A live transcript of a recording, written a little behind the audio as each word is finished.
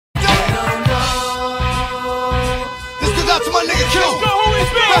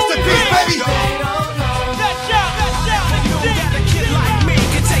Rest in peace, baby.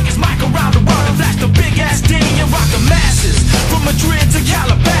 Rock the masses, from Madrid to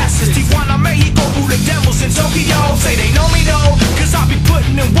Calabasas, Tijuana, Mexico, who the devils in Tokyo. Say they know me though, cause I be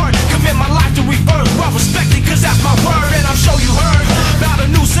putting in work. Commit my life to rebirth, well respected cause that's my word. And I'm sure you heard about a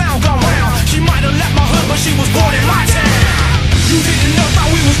new sound gone round. She might have left my hood but she was born in my town. You didn't